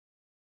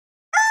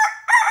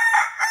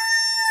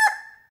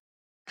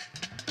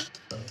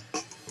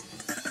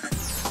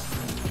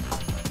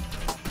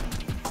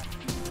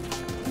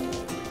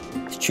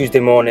Tuesday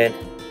morning.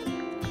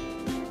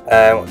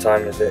 What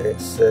time is it?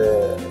 It's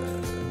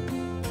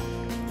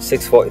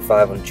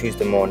 6:45 on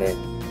Tuesday morning.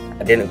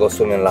 I didn't go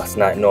swimming last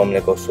night. Normally I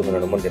go swimming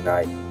on a Monday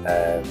night.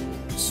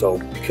 So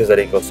because I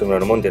didn't go swimming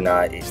on a Monday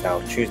night, it's now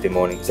Tuesday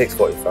morning,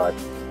 6:45.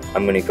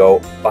 I'm going to go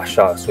bash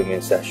out a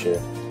swimming session.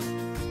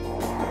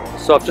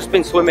 So I've just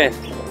been swimming.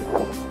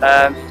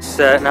 It's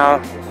now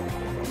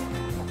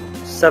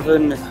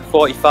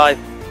 7:45.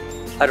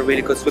 Had a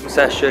really good swim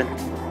session.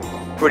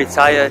 Pretty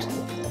tired.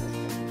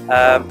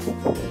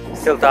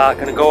 Still dark.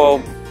 Gonna go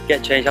home,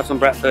 get changed, have some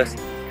breakfast,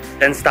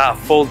 then start a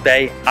full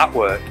day at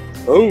work.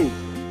 Boom.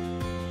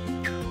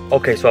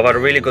 Okay, so I've had a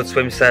really good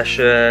swim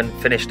session.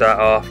 Finished that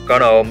off.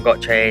 Gone home,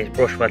 got changed,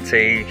 brushed my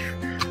teeth,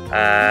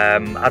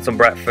 had some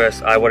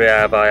breakfast. What did I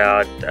have?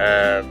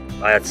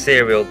 I had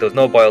cereal. There was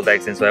no boiled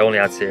eggs in, so I only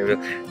had cereal.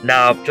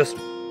 Now I've just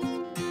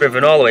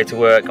driven all the way to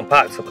work. I'm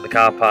parked up at the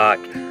car park.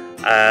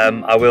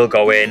 I will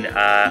go in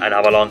and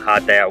have a long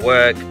hard day at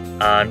work,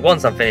 and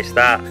once I'm finished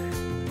that,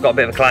 got a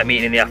bit of a client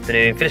meeting in the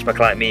afternoon, finish my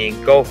client meeting,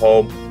 go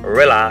home,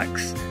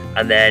 relax,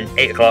 and then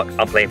 8 o'clock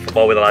I'm playing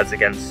football with the lads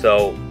again.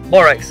 So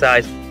more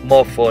exercise,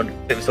 more fun,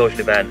 bit of a social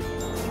event.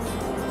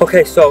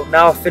 Okay, so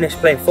now I've finished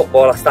playing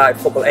football. I started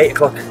football at 8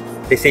 o'clock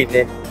this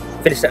evening,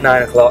 finished at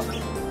 9 o'clock.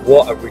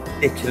 What a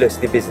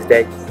ridiculously busy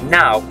day.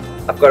 Now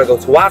I've got to go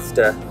to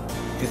Asda,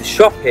 do the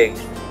shopping,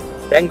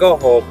 then go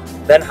home,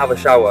 then have a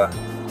shower.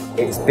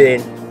 It's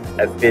been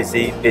a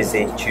busy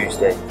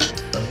Tuesday.